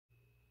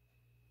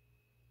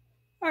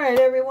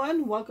Alright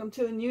everyone, welcome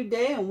to a new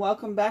day and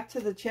welcome back to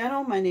the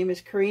channel. My name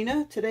is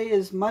Corinna. Today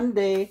is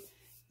Monday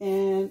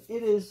and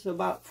it is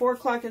about 4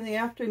 o'clock in the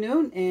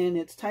afternoon and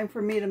it's time for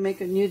me to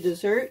make a new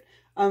dessert.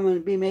 I'm going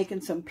to be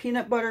making some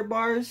peanut butter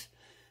bars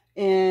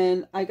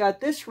and I got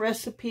this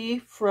recipe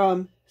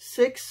from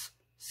Six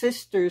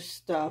Sisters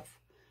Stuff.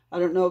 I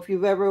don't know if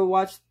you've ever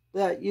watched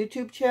that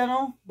YouTube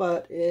channel,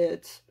 but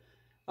it's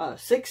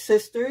Six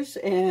Sisters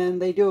and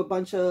they do a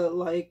bunch of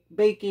like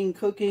baking,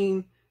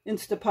 cooking,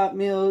 Instapot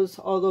meals,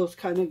 all those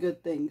kind of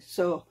good things.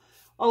 So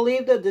I'll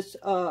leave this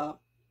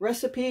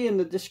recipe in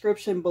the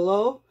description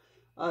below.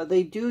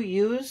 They do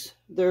use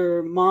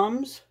their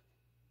mom's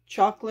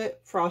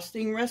chocolate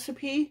frosting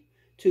recipe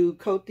to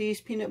coat these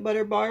peanut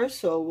butter bars,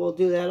 so we'll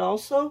do that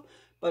also.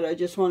 But I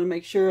just want to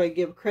make sure I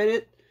give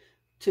credit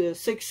to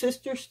Six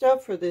Sister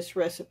Stuff for this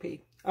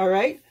recipe.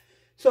 Alright,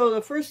 so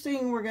the first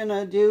thing we're going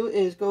to do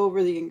is go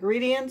over the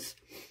ingredients,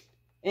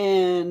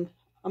 and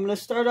I'm going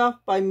to start off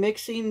by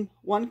mixing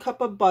 1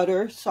 cup of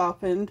butter,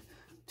 softened,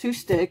 2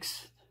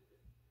 sticks,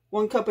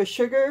 1 cup of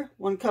sugar,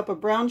 1 cup of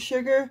brown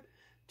sugar,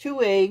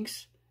 2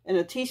 eggs, and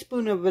a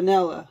teaspoon of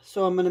vanilla.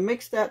 So I'm going to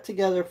mix that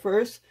together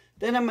first.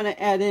 Then I'm going to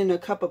add in a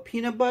cup of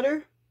peanut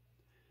butter,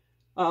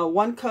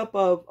 1 cup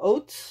of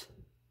oats,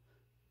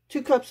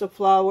 2 cups of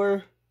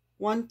flour,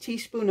 1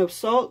 teaspoon of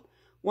salt,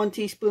 1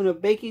 teaspoon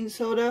of baking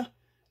soda,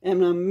 and I'm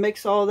going to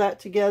mix all that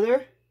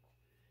together.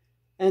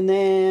 And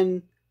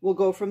then we'll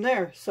go from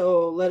there.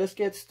 So let us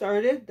get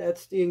started.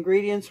 That's the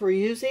ingredients we're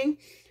using.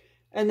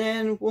 And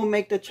then we'll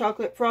make the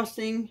chocolate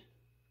frosting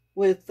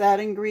with that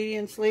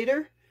ingredients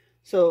later.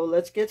 So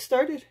let's get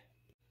started.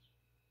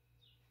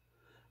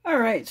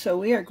 Alright, so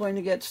we are going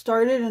to get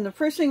started. And the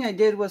first thing I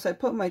did was I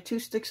put my 2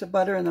 sticks of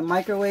butter in the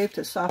microwave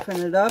to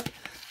soften it up.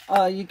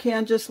 You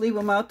can just leave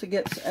them out to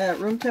get at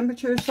room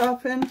temperature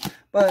softened.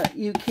 But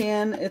you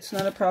can, it's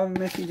not a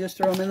problem if you just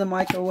throw them in the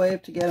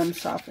microwave to get them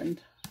softened.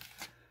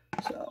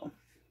 So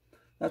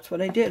that's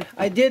what I did.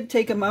 I did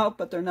take them out,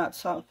 but they're not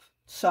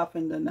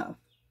softened enough.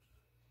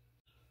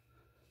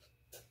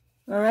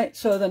 Alright,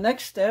 so the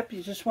next step,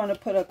 you just want to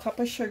put a cup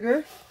of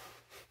sugar.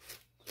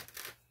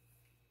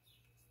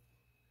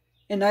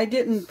 And I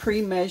didn't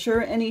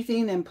pre-measure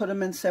anything and put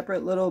them in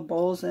separate little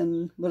bowls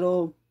and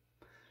little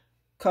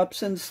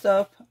cups and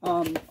stuff.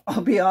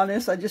 I'll be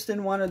honest, I just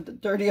didn't want to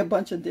dirty a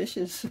bunch of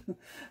dishes.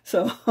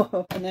 So,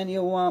 and then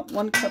you'll want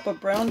 1 cup of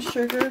brown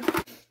sugar.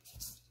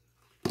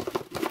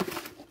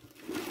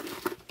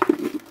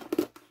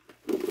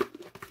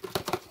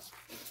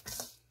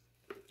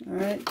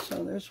 Alright,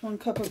 so there's 1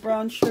 cup of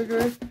brown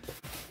sugar.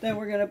 Then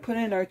we're going to put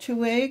in our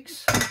 2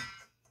 eggs.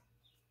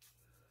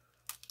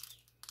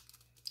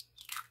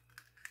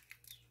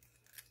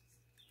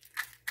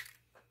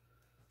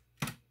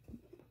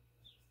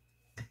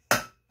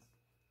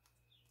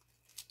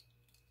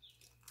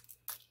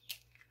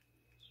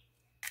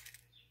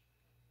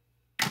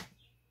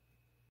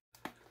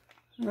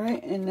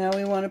 Alright, and now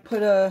we want to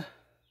put a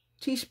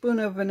teaspoon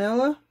of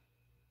vanilla.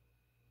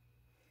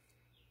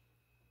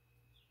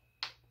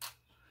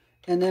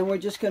 And then we're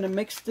just going to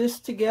mix this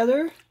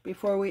together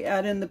before we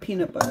add in the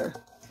peanut butter.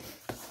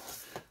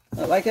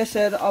 Like I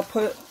said, I'll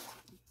put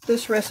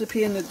this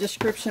recipe in the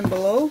description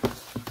below.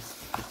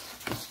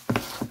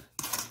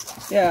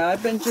 Yeah,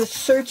 I've been just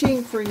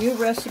searching for new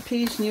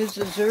recipes, new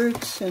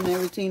desserts, and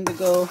everything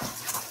to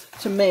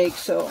make.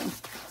 So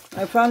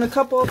I found a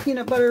couple of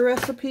peanut butter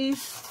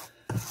recipes,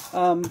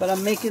 but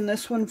I'm making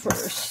this one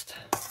first.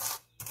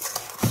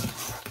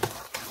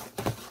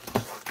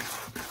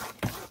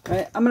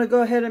 Alright, I'm going to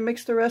go ahead and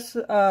mix the rest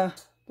of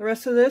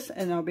this,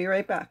 and I'll be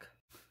right back.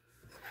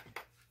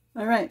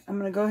 Alright, I'm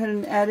going to go ahead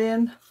and add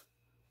in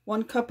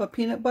 1 cup of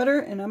peanut butter,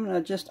 and I'm going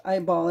to just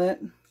eyeball it,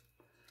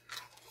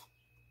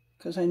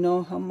 because I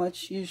know how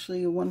much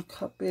usually 1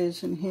 cup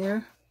is in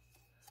here.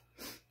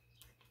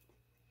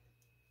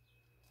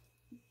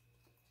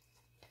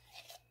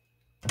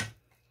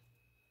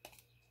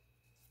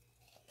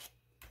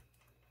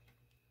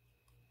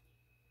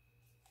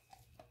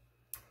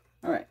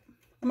 Alright,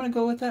 I'm going to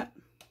go with that.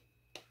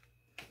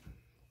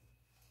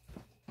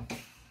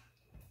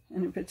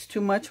 And if it's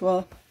too much,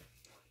 well,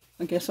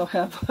 I guess I'll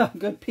have a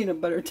good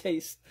peanut butter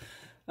taste.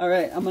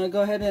 Alright, I'm going to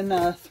go ahead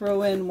and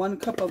throw in 1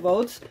 cup of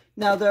oats.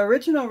 Now, the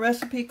original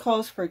recipe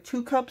calls for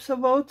 2 cups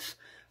of oats,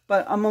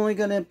 but I'm only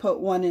going to put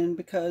 1 in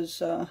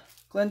because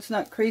Glenn's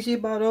not crazy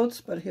about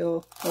oats, but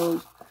he'll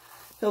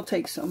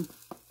take some.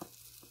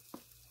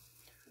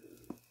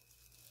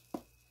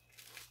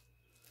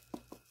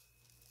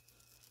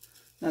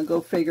 Now,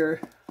 go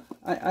figure.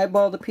 I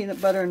eyeball the peanut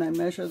butter and I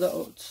measure the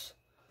oats.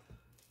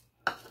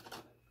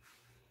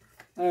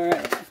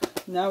 Alright,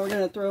 now we're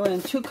going to throw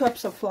in 2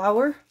 cups of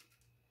flour.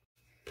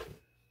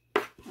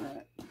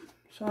 Alright,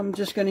 so I'm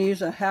just going to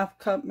use a 1/2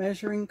 cup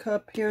measuring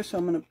cup here, so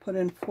I'm going to put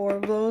in 4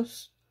 of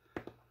those.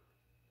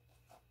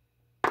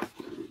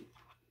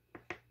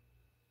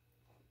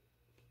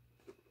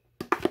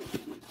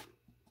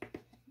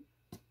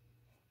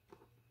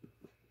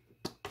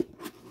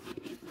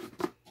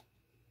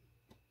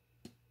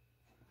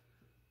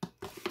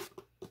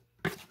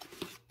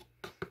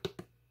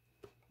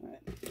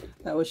 Alright,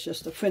 That was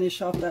just to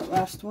finish off that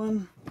last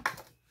one.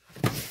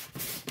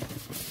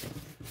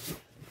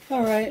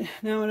 All right,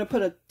 now I'm going to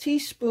put a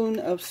teaspoon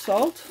of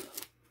salt.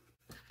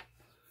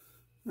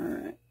 All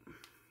right.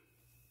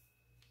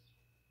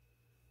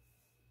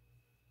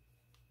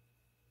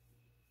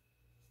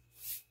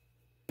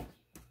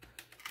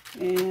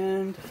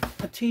 And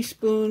a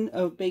teaspoon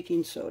of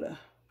baking soda.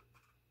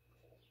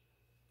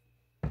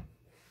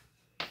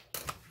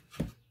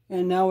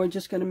 And now we're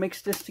just going to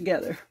mix this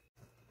together.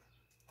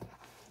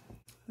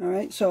 All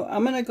right, so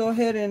I'm going to go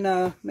ahead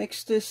and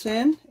mix this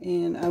in,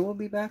 and I will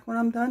be back when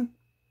I'm done.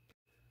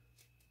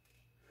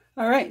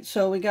 All right,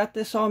 so we got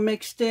this all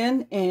mixed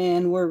in,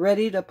 and we're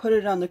ready to put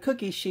it on the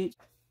cookie sheet.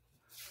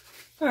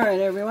 All right,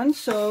 everyone,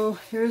 so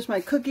here's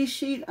my cookie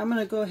sheet. I'm going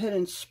to go ahead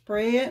and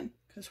spray it,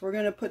 because we're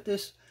going to put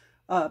this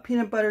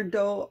peanut butter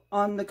dough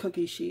on the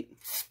cookie sheet.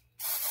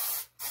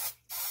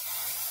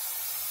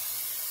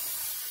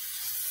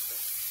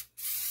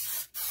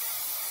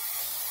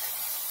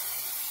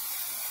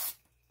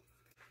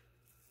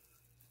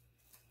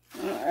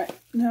 All right,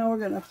 now we're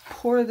going to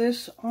pour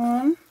this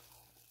on.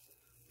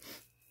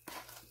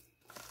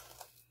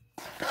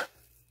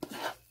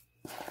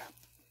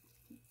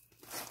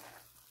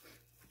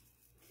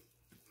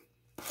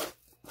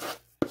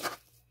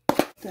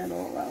 That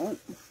all out.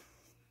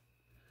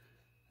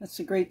 That's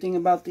the great thing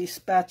about these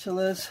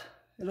spatulas.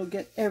 It'll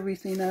get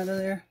everything out of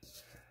there.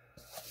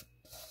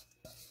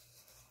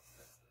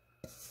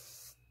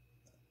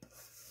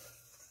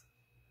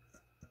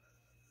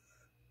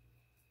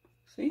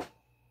 See?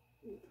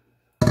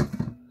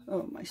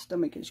 Oh, my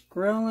stomach is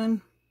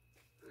growling.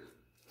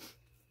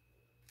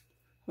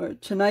 For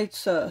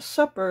tonight's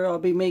supper, I'll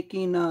be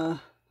making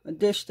a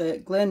dish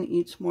that Glenn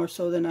eats more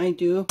so than I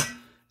do.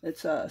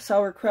 It's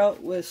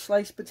sauerkraut with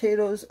sliced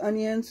potatoes,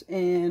 onions,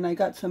 and I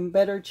got some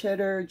better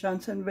cheddar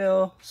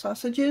Johnsonville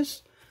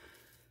sausages.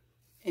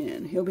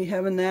 And he'll be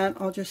having that.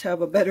 I'll just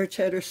have a better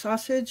cheddar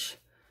sausage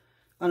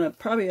on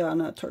probably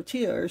on a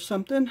tortilla or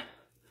something.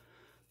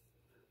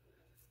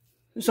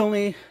 There's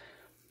only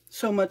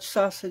so much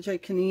sausage I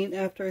can eat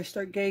after I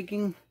start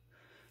gagging.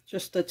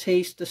 Just the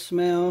taste, the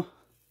smell.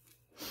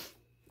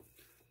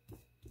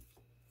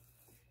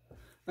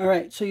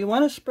 Alright, so you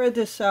want to spread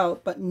this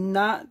out, but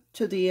not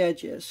to the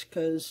edges,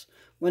 because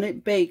when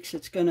it bakes,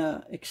 it's going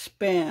to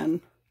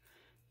expand,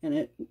 and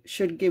it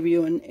should give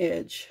you an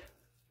edge.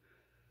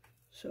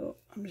 So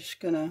I'm just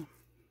going to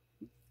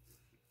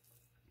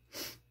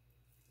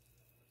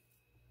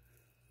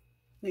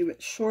leave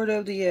it short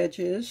of the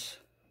edges.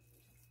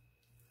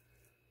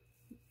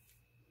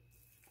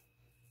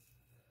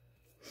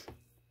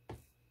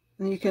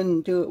 And you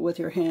can do it with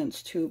your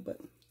hands too, but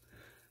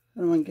I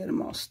don't want to get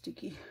them all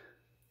sticky.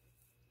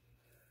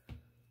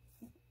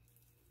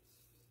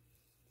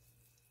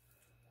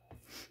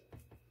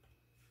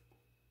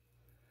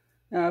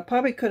 Now, I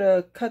probably could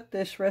have cut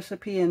this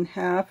recipe in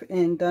half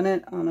and done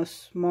it on a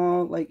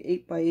small, like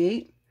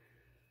 8x8.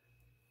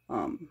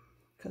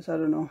 Because I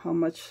don't know how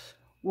much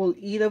we'll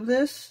eat of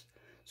this.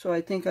 So I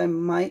think I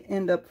might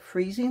end up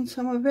freezing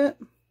some of it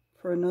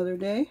for another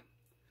day.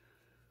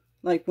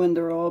 Like when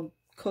they're all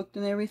cooked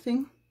and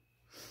everything.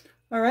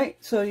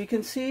 Alright, so you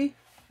can see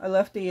I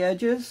left the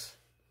edges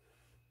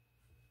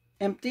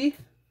empty.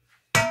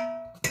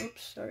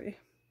 Oops, sorry.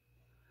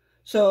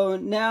 So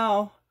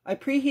now I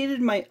preheated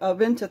my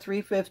oven to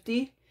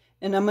 350,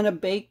 and I'm going to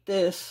bake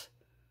this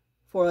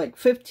for like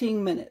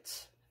 15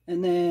 minutes,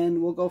 and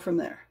then we'll go from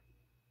there.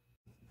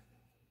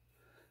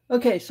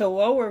 Okay, so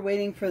while we're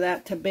waiting for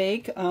that to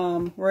bake,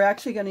 we're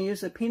actually going to use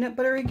the peanut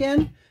butter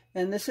again,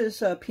 and this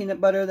is peanut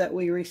butter that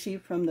we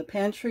received from the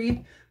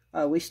pantry.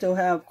 We still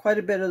have quite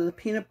a bit of the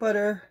peanut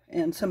butter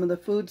and some of the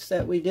foods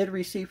that we did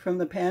receive from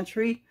the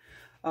pantry.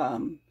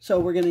 So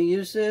we're going to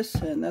use this,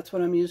 and that's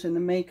what I'm using to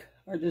make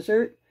our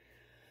dessert.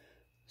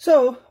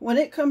 So when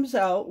it comes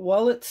out,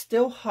 while it's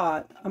still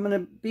hot, I'm going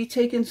to be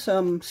taking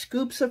some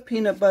scoops of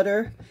peanut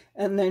butter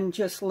and then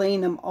just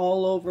laying them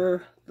all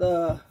over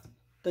the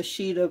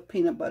sheet of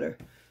peanut butter.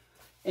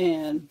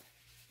 And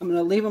I'm going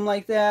to leave them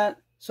like that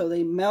so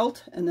they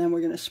melt, and then we're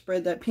going to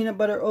spread that peanut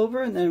butter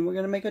over, and then we're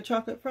going to make a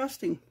chocolate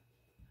frosting.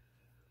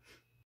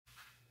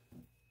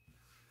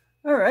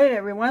 Alright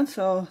everyone,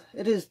 so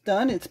it is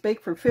done. It's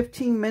baked for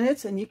 15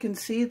 minutes, and you can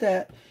see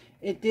that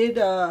it did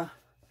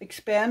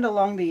expand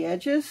along the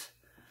edges.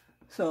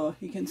 So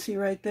you can see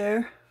right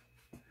there.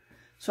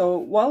 So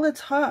while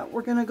it's hot,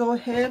 we're going to go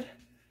ahead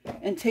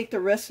and take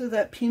the rest of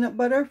that peanut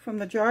butter from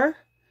the jar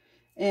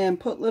and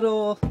put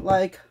little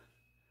like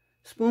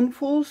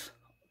spoonfuls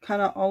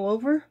kind of all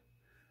over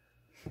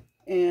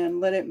and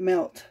let it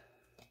melt.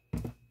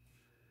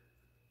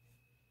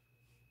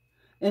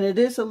 And it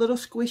is a little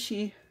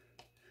squishy,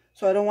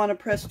 so I don't want to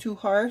press too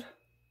hard.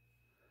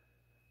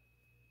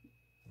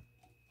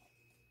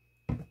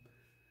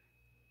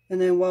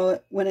 And then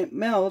when it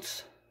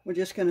melts, we're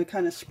just going to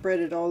kind of spread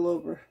it all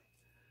over.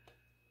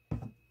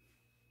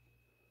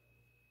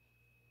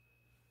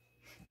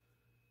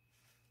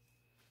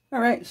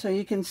 Alright, so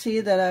you can see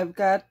that I've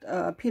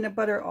got peanut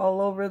butter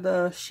all over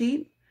the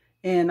sheet.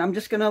 And I'm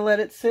just going to let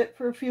it sit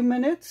for a few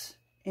minutes.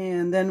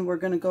 and then we're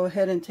going to go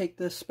ahead and take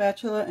the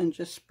spatula and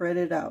just spread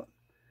it out.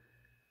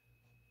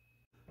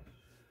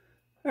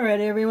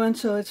 Alright everyone,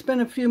 so it's been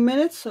a few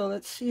minutes, so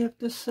let's see if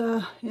this,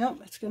 yep,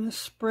 it's going to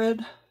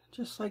spread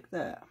just like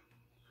that.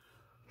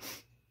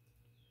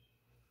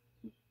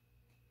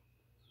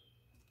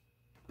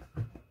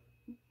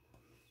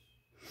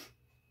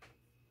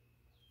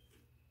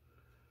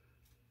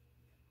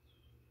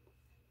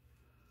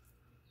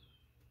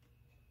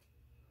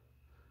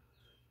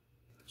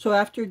 So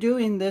after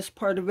doing this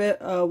part of it,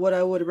 what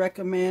I would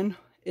recommend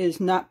is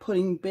not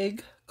putting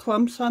big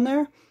clumps on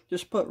there.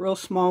 Just put real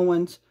small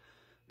ones.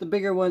 The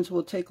bigger ones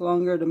will take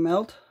longer to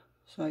melt.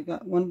 So I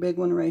got one big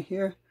one right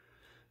here.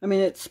 I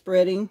mean, it's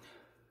spreading.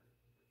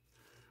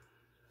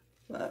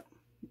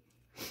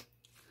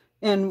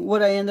 And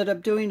what I ended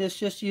up doing is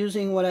just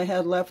using what I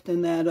had left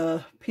in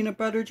that peanut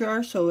butter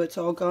jar. So it's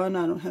all gone.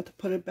 I don't have to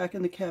put it back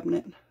in the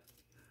cabinet.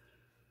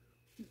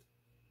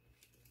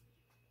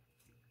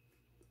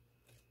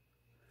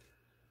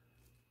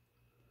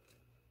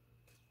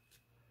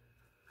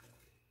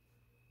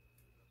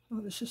 Oh,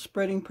 this is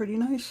spreading pretty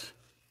nice.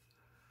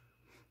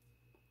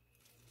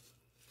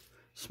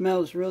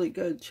 Smells really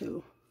good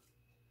too.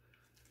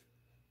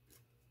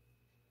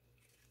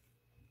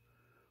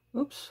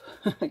 Oops,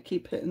 I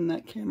keep hitting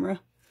that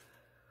camera.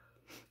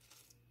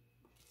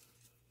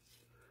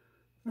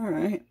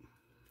 Alright,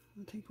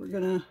 I think we're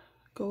gonna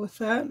go with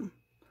that.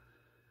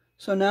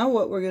 So now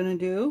what we're gonna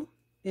do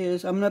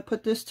is I'm gonna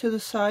put this to the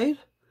side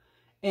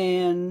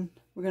and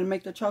we're gonna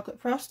make the chocolate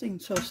frosting,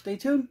 so stay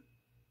tuned.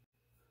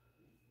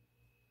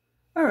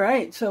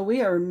 Alright, so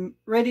we are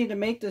ready to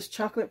make this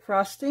chocolate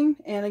frosting.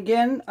 And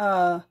again,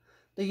 the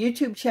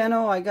YouTube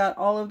channel I got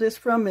all of this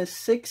from is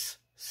Six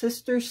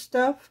Sisters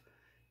Stuff.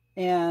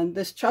 And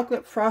this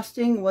chocolate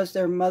frosting was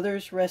their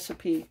mother's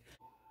recipe.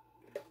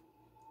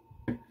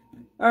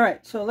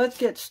 Alright, so let's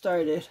get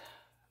started.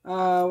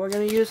 We're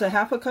going to use a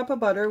half a cup of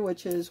butter,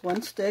 which is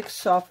 1 stick,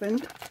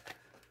 softened.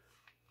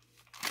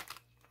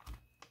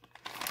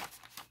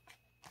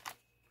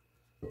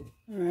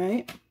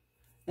 Alright,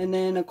 and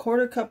then a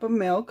 1/4 cup of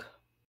milk.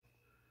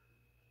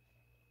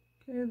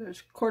 Okay,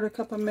 there's a 1/4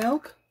 cup of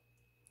milk.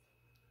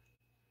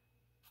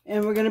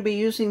 And we're going to be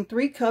using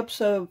 3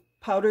 cups of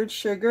powdered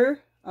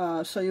sugar.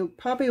 So you'll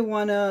probably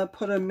want to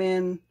put them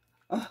in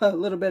a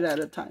little bit at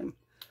a time.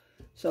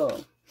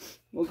 So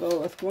we'll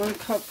go with 1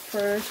 cup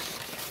first.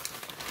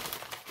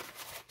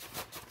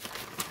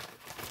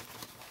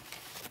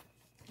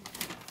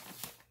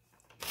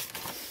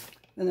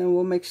 And then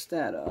we'll mix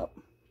that up.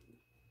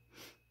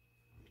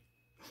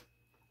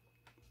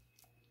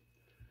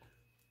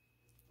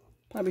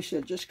 Probably should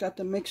have just got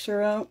the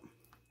mixer out.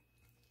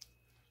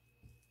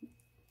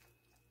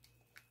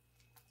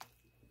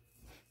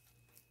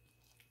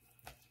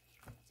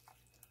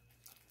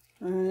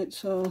 Alright,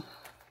 so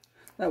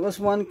that was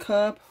 1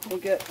 cup. We'll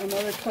get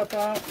another cup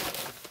out.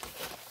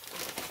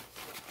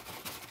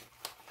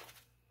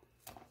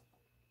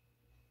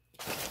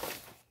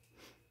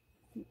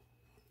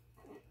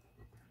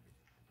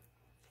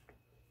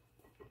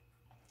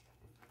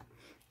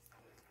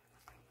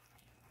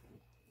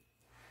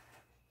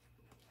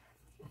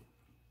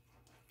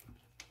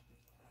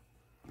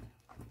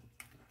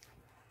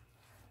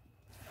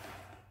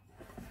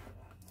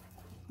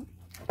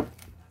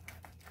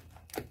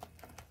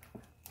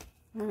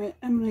 Alright,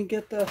 I'm going to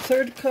get the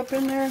 3rd cup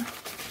in there.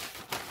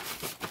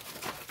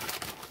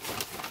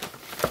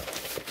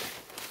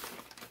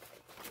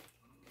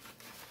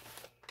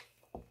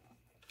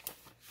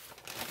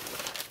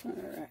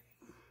 Alright.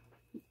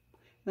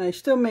 And I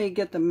still may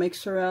get the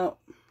mixer out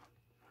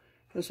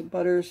because the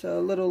butter's a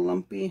little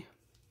lumpy.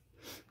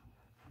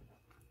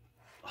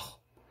 Oh,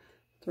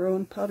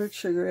 throwing powdered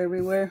sugar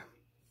everywhere.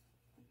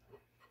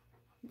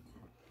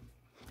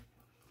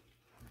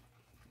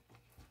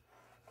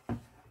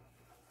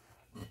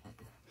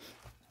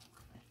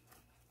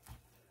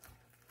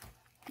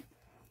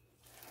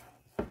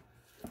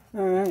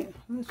 Alright,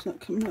 that's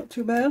not coming out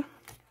too bad.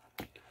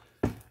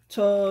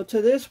 So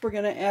to this we're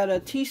going to add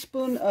a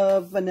teaspoon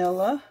of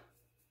vanilla.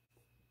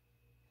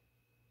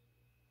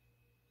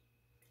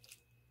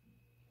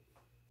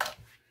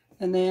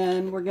 And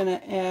then we're going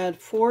to add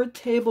 4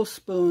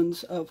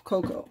 tablespoons of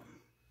cocoa.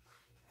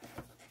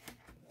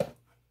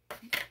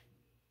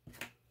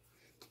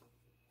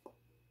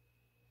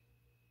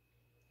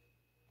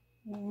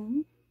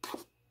 One.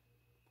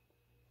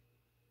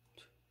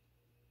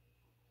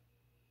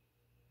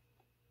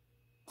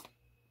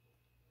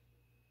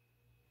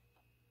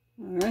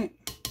 Alright,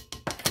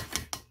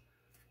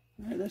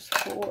 that's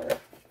 4.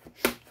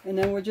 And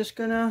then we're just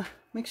gonna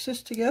mix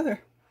this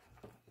together.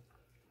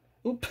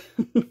 Oop.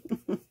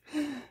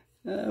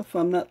 If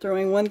I'm not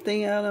throwing one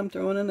thing out, I'm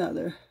throwing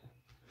another.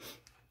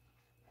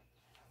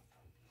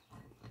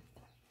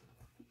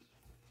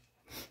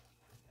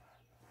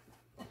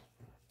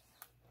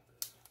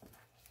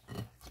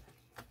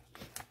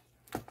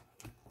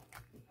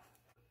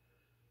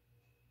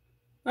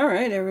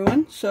 Alright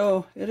everyone,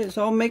 so it is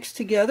all mixed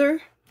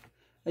together.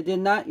 I did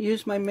not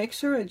use my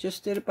mixer, I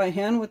just did it by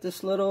hand with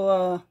this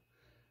little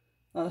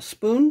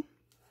spoon.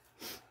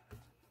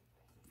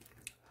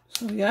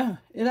 So yeah,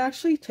 it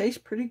actually tastes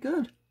pretty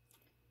good.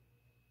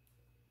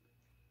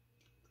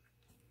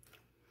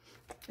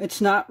 It's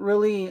not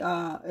really,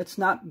 it's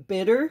not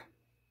bitter.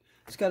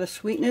 It's got a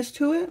sweetness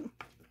to it.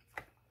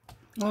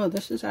 Oh,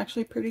 this is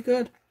actually pretty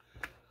good.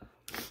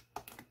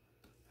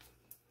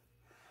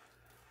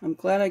 I'm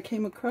glad I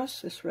came across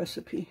this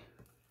recipe.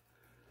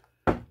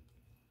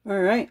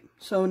 Alright,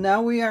 so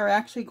now we are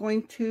actually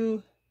going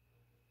to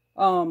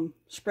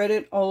spread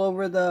it all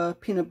over the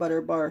peanut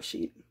butter bar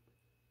sheet.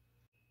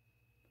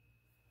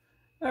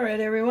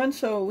 Alright everyone,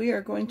 so we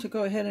are going to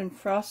go ahead and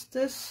frost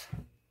this.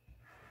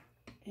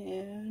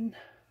 And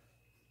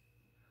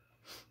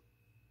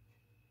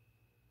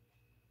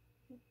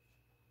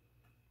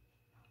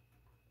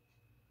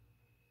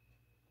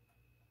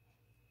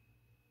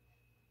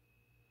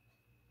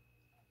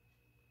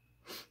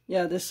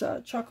yeah, this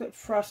chocolate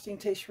frosting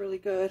tastes really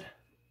good.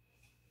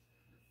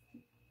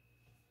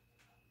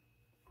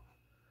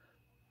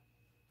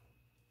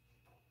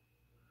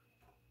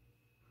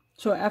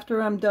 So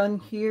after I'm done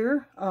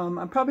here,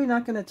 I'm probably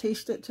not going to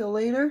taste it till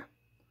later.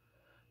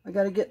 I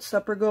got to get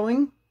supper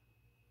going.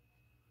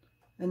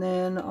 And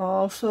then I'll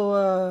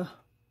also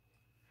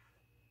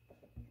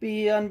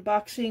be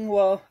unboxing,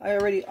 well, I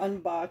already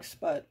unboxed,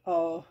 but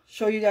I'll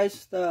show you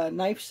guys the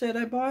knife set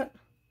I bought.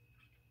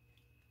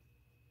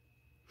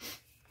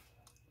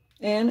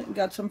 And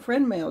got some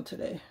friend mail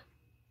today.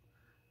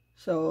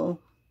 So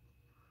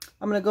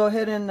I'm going to go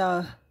ahead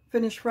and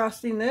finish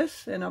frosting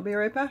this, and I'll be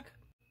right back.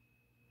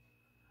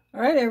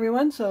 Alright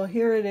everyone, so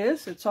here it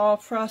is. It's all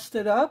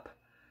frosted up.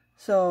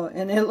 So,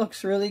 and it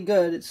looks really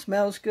good. It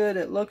smells good.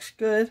 It looks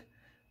good.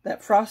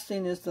 That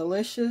frosting is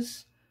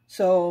delicious.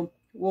 So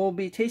we'll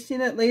be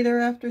tasting it later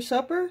after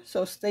supper.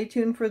 So stay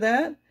tuned for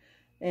that.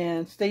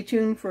 And stay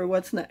tuned for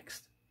what's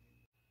next.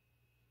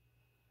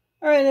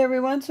 Alright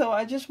everyone, so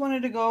I just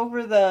wanted to go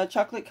over the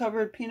chocolate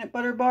covered peanut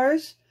butter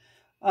bars.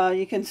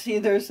 You can see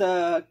there's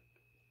a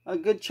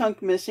good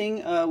chunk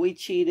missing. We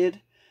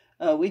cheated.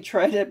 We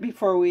tried it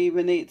before we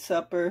even ate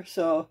supper,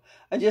 so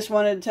I just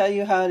wanted to tell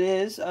you how it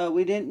is.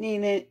 We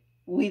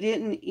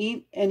didn't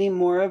eat any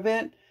more of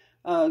it.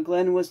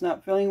 Glenn was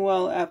not feeling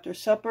well after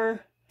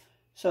supper,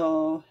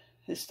 so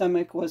his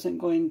stomach wasn't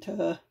going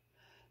to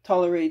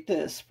tolerate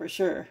this for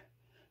sure.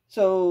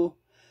 So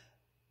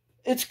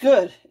it's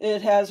good.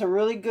 It has a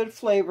really good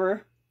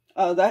flavor.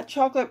 That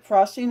chocolate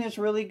frosting is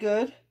really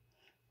good.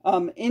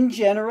 In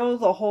general,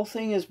 the whole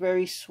thing is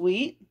very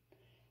sweet.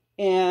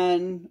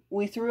 And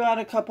we threw out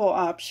a couple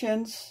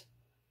options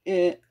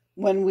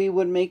when we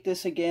would make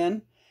this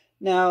again.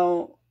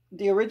 Now,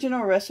 the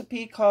original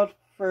recipe called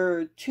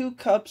for 2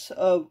 cups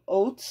of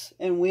oats,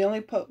 and we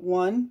only put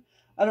 1.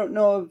 I don't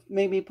know if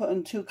maybe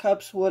putting 2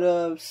 cups would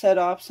have set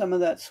off some of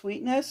that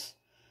sweetness,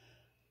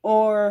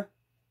 or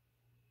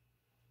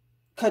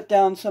cut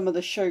down some of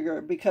the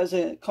sugar, because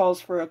it calls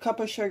for a cup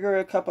of sugar,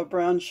 a cup of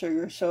brown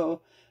sugar.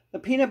 So the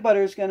peanut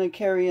butter is going to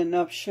carry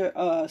enough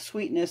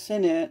sweetness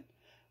in it,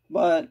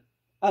 but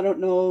I don't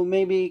know,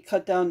 maybe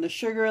cut down the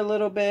sugar a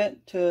little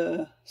bit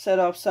to set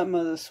off some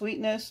of the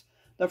sweetness.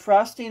 The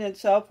frosting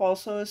itself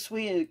also is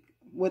sweet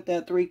with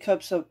that 3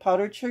 cups of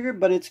powdered sugar,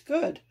 but it's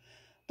good.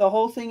 The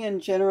whole thing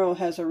in general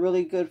has a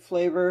really good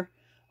flavor.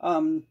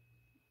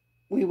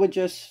 We would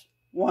just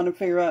want to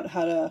figure out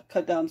how to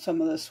cut down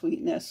some of the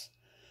sweetness.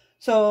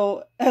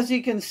 So as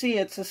you can see,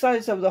 it's the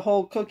size of the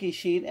whole cookie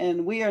sheet,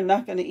 and we are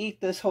not going to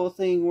eat this whole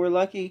thing.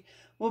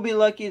 We'll be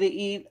lucky to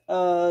eat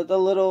the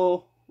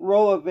little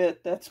row of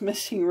it that's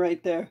missing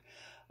right there.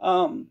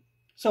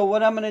 So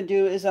what I'm going to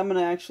do is I'm going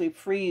to actually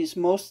freeze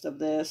most of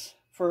this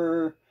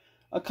for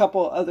a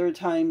couple other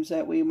times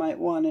that we might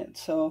want it.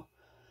 So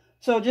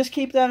just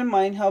keep that in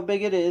mind, how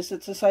big it is.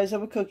 It's the size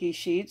of a cookie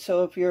sheet.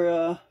 So if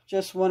you're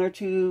just 1 or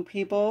 2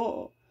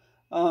 people,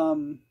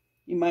 you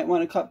might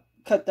want to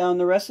cut down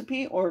the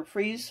recipe or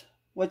freeze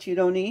what you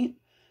don't eat.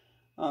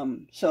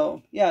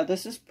 So yeah,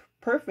 this is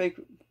perfect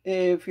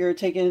if you're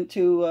taking it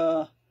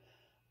to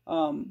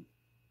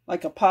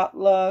like a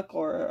potluck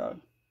or a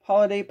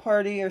holiday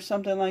party or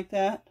something like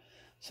that.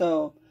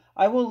 So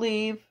I will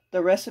leave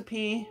the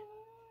recipe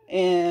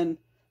and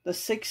the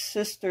 6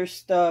 Sisters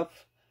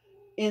stuff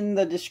in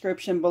the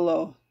description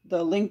below.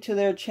 The link to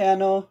their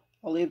channel,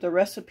 I'll leave the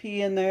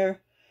recipe in there.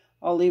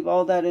 I'll leave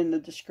all that in the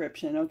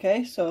description,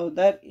 okay? So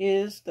that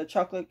is the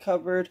chocolate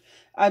covered.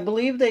 I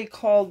believe they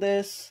call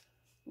this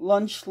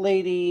Lunch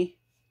Lady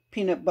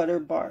peanut butter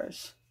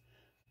bars.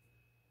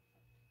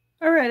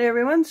 Alright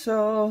everyone,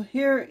 so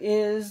here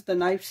is the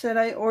knife set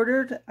I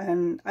ordered,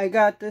 and I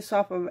got this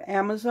off of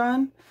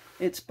Amazon.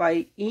 It's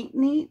by Eat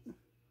Neat,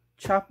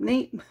 Chop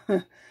Neat.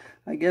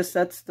 I guess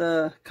that's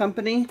the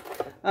company.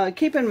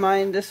 Keep in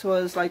mind this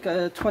was like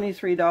a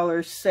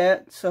 $23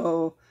 set,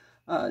 so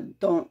I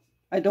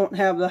don't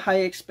have the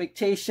high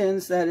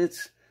expectations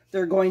that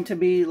they're going to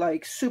be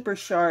like super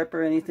sharp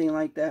or anything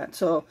like that.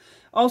 So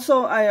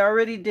also I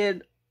already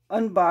did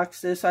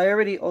unbox this. I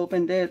already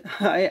opened it.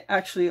 I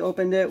actually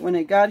opened it when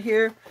it got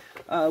here.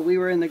 We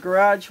were in the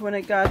garage when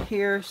it got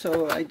here,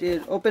 so I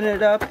did open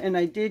it up, and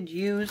I did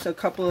use a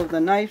couple of the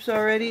knives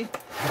already.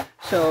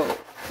 So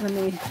let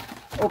me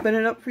open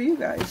it up for you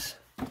guys.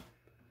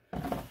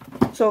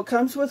 So it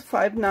comes with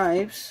 5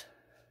 knives,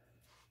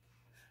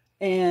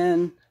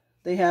 and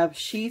they have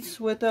sheaths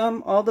with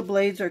them. All the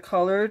blades are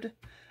colored.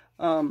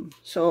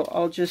 So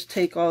I'll just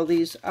take all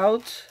these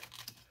out.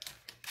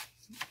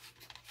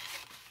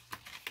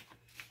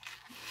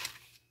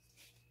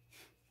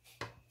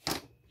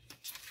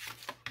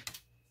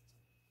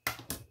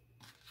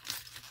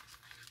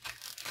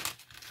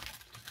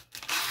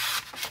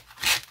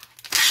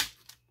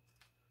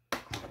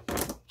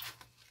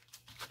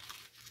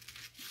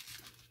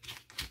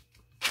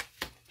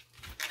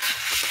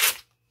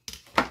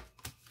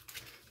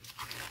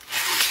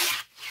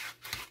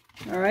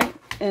 Alright,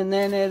 and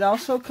then it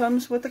also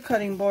comes with a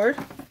cutting board.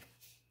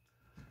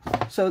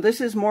 So this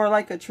is more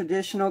like a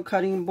traditional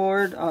cutting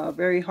board,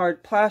 very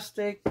hard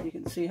plastic. You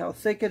can see how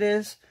thick it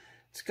is.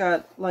 It's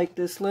got like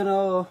this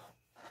little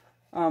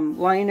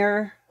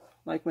liner,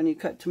 like when you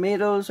cut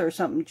tomatoes or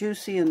something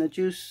juicy and the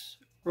juice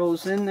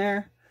rolls in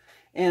there.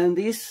 And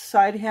these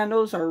side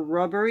handles are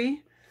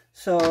rubbery.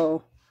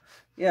 So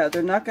yeah,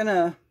 they're not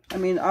gonna, I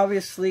mean,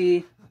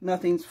 obviously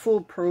nothing's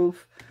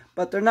foolproof,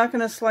 but they're not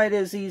going to slide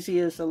as easy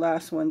as the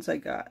last ones I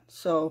got.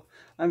 So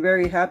I'm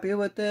very happy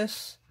with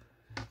this.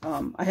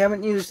 I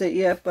haven't used it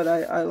yet, but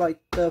I like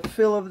the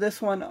feel of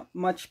this one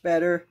much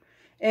better.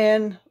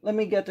 And let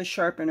me get the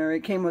sharpener.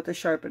 It came with a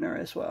sharpener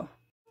as well.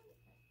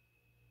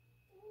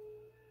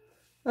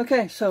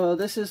 Okay, so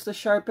this is the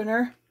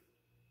sharpener.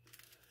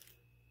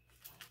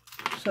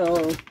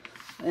 So,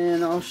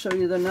 and I'll show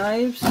you the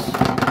knives.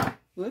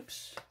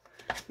 Whoops,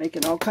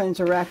 making all kinds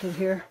of racket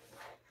here.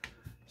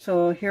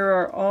 So here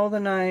are all the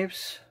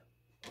knives.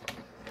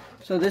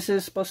 So this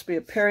is supposed to be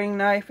a paring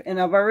knife,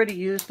 and I've already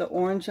used the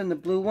orange and the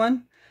blue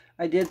one.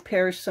 I did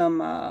pare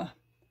some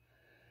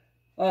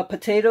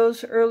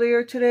potatoes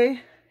earlier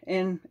today,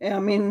 and I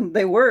mean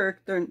they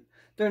work.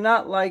 They're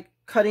not like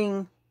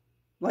cutting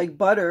like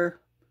butter,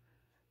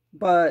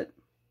 but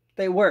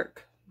they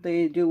work.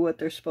 They do what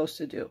they're supposed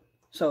to do.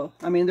 So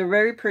I mean they're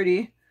very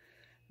pretty.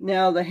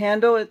 Now the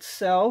handle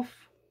itself.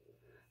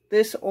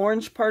 This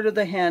orange part of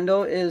the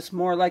handle is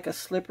more like a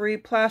slippery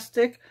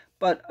plastic,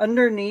 but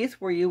underneath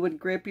where you would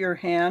grip your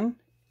hand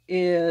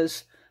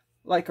is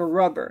like a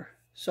rubber.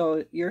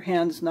 So your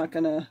hand's not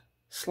going to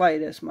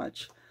slide as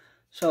much.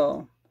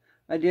 So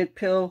I did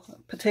peel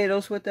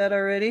potatoes with that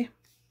already.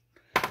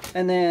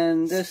 And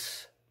then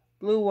this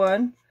blue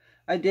one,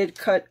 I did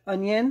cut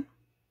onion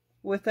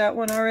with that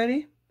one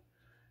already.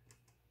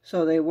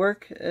 So they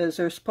work as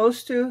they're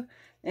supposed to.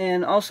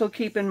 And also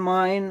keep in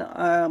mind,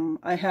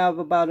 I have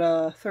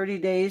about 30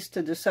 days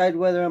to decide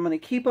whether I'm going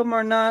to keep them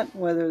or not,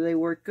 whether they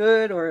work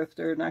good or if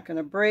they're not going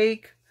to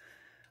break.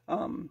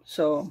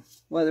 So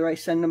whether I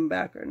send them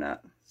back or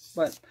not.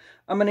 But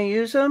I'm going to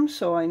use them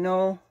so I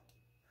know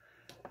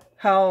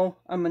how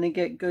I'm going to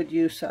get good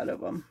use out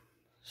of them.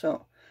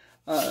 So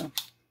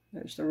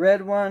there's the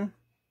red one.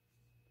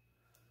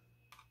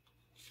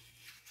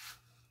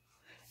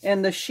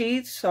 And the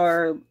sheaths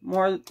are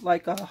more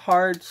like a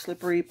hard,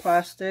 slippery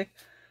plastic.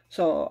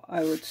 So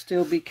I would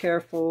still be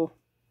careful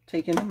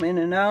taking them in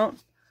and out.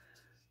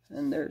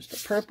 And there's the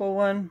purple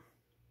one.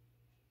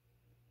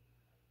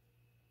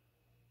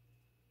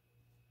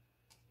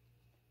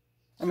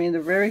 I mean,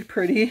 they're very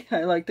pretty.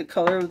 I like the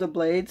color of the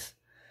blades.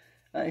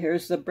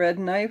 Here's the bread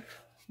knife.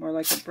 More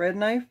like a bread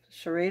knife,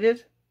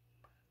 serrated.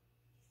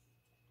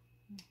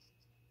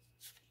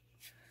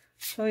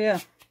 So yeah.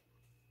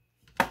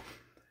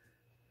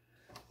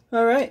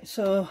 Alright,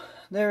 so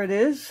there it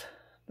is.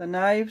 The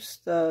knives,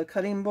 the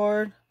cutting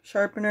board,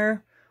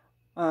 sharpener.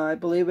 I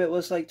believe it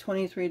was like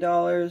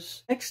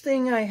 $23. Next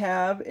thing I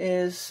have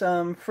is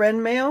some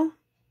friend mail.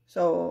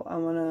 So I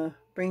want to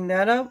bring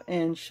that up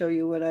and show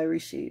you what I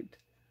received.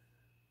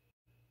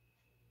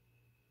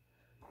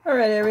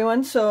 Alright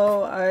everyone,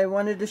 so I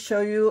wanted to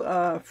show you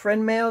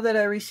friend mail that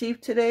I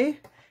received today.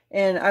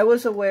 And I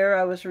was aware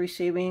I was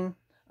receiving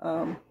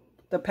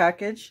the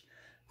package.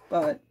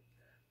 But,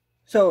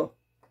 so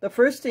the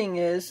first thing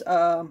is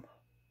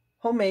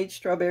homemade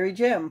strawberry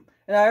jam.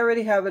 And I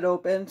already have it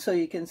open so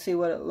you can see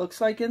what it looks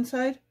like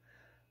inside.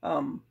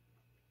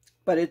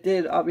 But it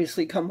did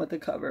obviously come with the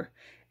cover.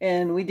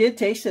 And we did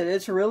taste it.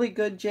 It's a really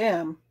good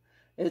jam.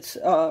 It's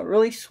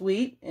really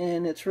sweet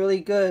and it's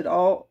really good.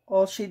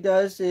 All she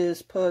does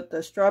is put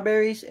the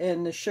strawberries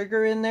and the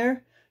sugar in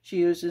there. She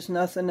uses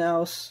nothing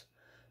else.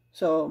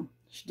 So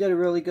she did a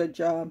really good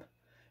job.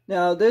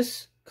 Now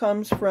this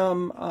comes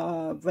from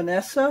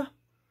Vanessa,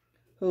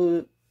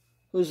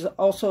 who's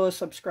also a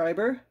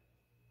subscriber.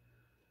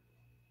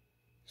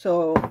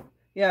 So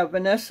yeah,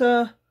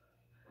 Vanessa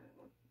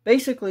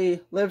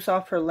basically lives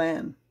off her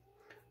land.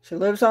 She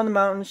lives on the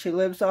mountain. She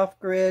lives off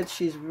grid.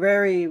 She's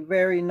very,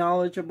 very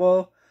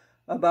knowledgeable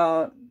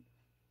about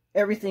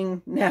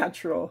everything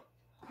natural.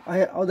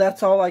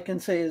 That's all I can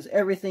say is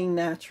everything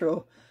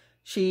natural.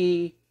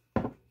 I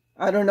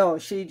don't know,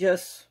 she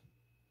just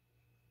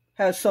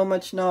has so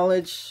much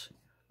knowledge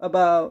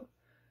about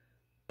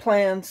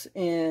plants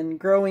and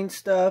growing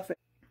stuff,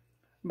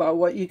 about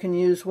what you can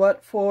use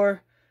what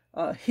for,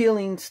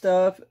 healing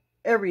stuff.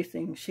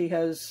 everything. She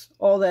has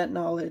all that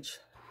knowledge.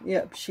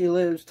 Yep, she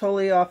lives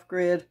totally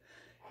off-grid,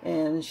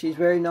 and she's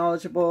very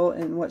knowledgeable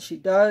in what she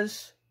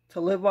does to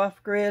live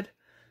off-grid.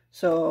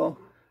 So,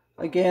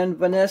 again,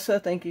 Vanessa,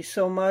 thank you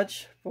so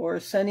much for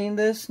sending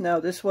this. Now,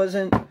 this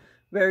wasn't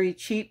very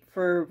cheap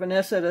for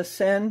Vanessa to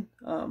send.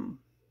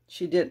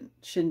 She did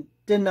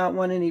not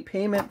want any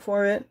payment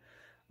for it.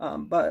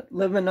 But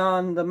living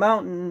on the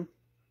mountain,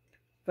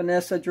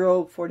 Vanessa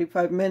drove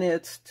 45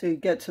 minutes to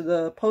get to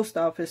the post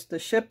office to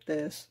ship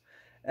this.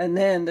 And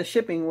then the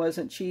shipping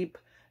wasn't cheap.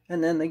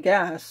 And then the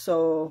gas.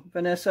 So,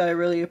 Vanessa, I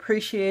really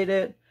appreciate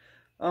it.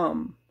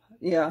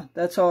 Yeah,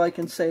 that's all I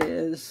can say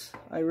is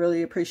I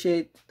really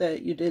appreciate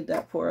that you did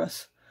that for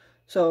us.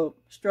 So,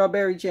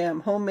 strawberry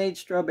jam, homemade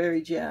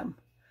strawberry jam.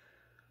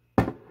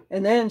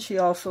 And then she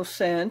also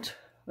sent,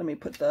 let me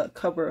put the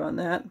cover on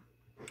that.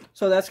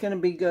 So that's going to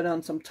be good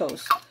on some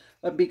toast.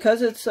 But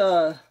because it's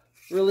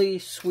really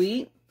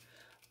sweet,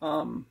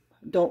 don't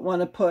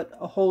want to put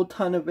a whole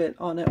ton of it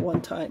on at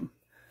one time.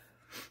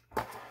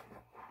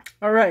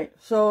 Alright,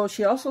 so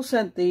she also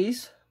sent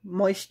these,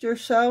 moisture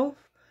salve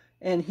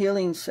and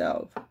healing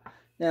salve.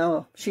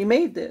 Now, she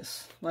made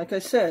this. Like I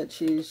said,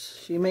 she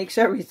makes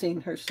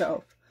everything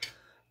herself.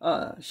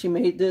 She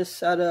made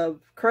this out of,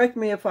 correct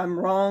me if I'm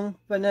wrong,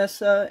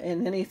 Vanessa,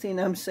 and anything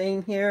I'm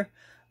saying here,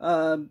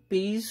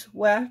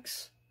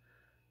 beeswax.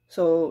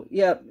 So,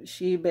 yep,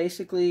 she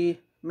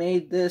basically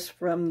made this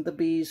from the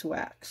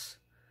beeswax.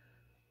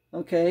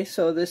 Okay,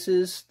 so this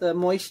is the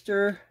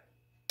moisture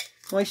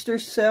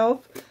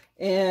salve,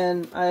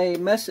 and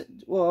Vanessa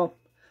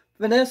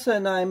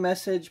and I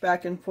message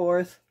back and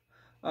forth.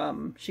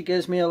 She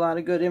gives me a lot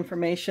of good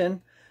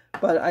information,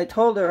 but I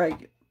told her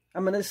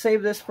I'm going to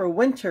save this for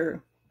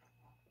winter,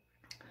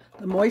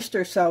 the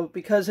moisture salve,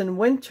 because in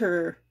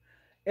winter,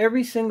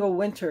 every single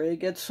winter, it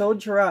gets so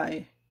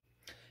dry.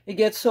 It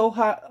gets so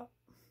hot.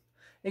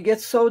 It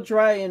gets so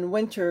dry in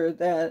winter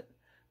that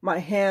my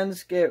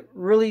hands get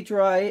really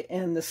dry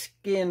and the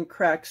skin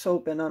cracks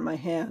open on my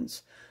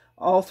hands.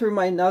 All through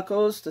my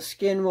knuckles, the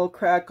skin will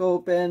crack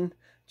open.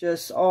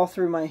 Just all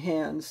through my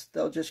hands,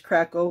 they'll just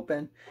crack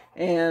open.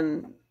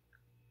 And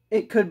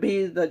it could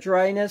be the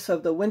dryness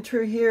of the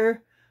winter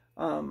here,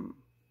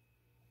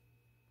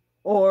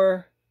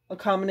 or a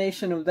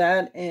combination of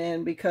that,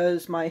 and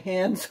because my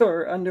hands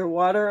are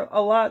underwater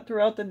a lot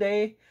throughout the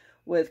day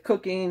with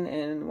cooking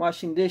and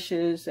washing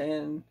dishes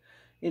and,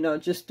 you know,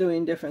 just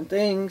doing different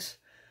things.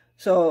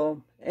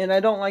 So, and I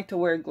don't like to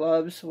wear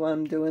gloves when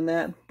I'm doing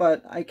that,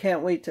 but I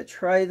can't wait to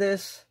try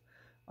this.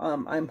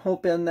 I'm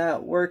hoping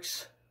that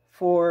works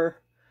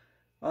for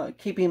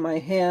keeping my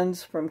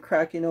hands from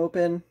cracking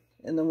open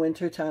in the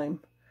winter time.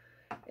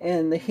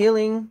 And the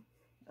healing,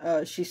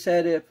 she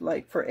said if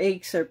like for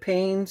aches or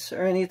pains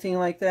or anything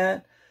like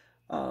that,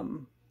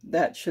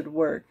 that should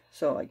work.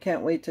 So I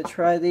can't wait to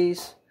try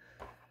these.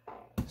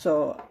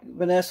 So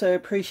Vanessa, I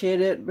appreciate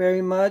it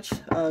very much.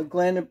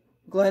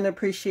 Glenn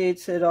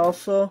appreciates it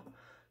also.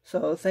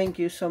 So thank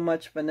you so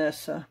much,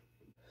 Vanessa.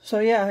 So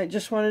yeah, I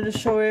just wanted to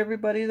show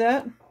everybody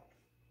that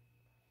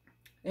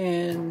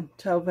and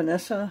tell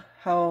Vanessa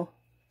how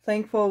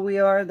thankful we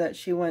are that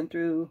she went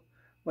through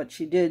what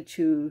she did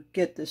to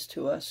get this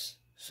to us.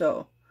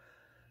 So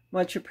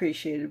much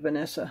appreciated,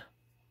 Vanessa.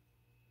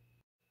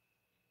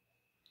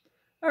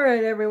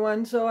 Alright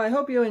everyone, so I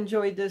hope you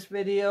enjoyed this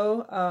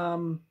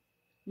video.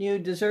 New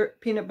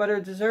peanut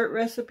butter dessert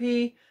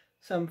recipe,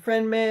 some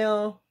friend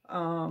mail,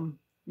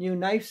 new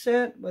knife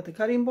set with a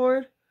cutting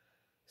board.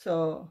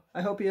 So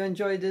I hope you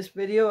enjoyed this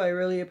video. I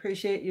really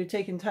appreciate you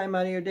taking time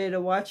out of your day to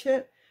watch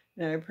it,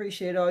 and I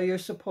appreciate all your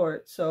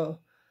support. So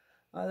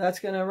that's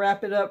going to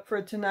wrap it up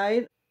for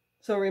tonight.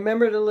 So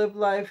remember to live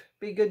life,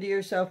 be good to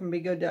yourself, and be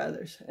good to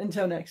others.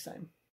 Until next time.